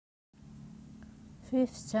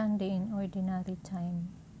Fifth Sunday in Ordinary Time.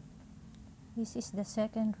 This is the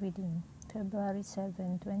second reading, February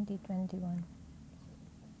 7, 2021.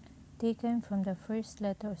 Taken from the first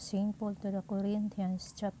letter of St. Paul to the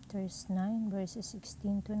Corinthians, chapters 9, verses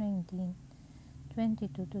 16 to 19,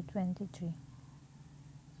 22 to 23.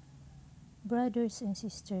 Brothers and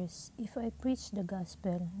sisters, if I preach the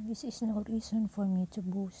gospel, this is no reason for me to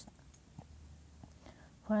boast,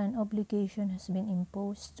 for an obligation has been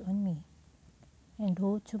imposed on me, and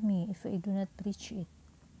woe to me if I do not preach it.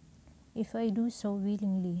 If I do so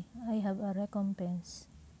willingly, I have a recompense.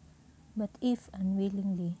 But if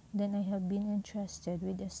unwillingly, then I have been entrusted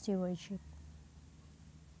with a stewardship.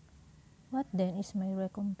 What then is my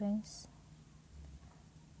recompense?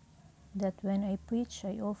 That when I preach,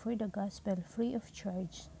 I offer the gospel free of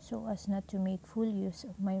charge, so as not to make full use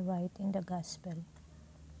of my right in the gospel.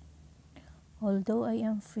 Although I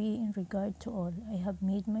am free in regard to all, I have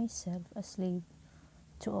made myself a slave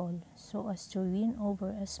to all, so as to win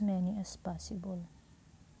over as many as possible.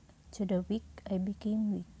 To the weak I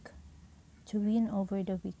became weak, to win over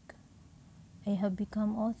the weak. I have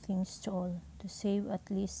become all things to all, to save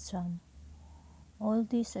at least some. All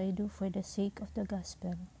this I do for the sake of the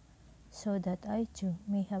gospel, so that I too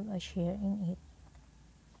may have a share in it.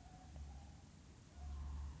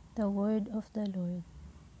 The word of the Lord.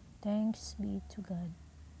 Thanks be to God.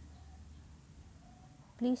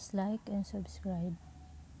 Please like and subscribe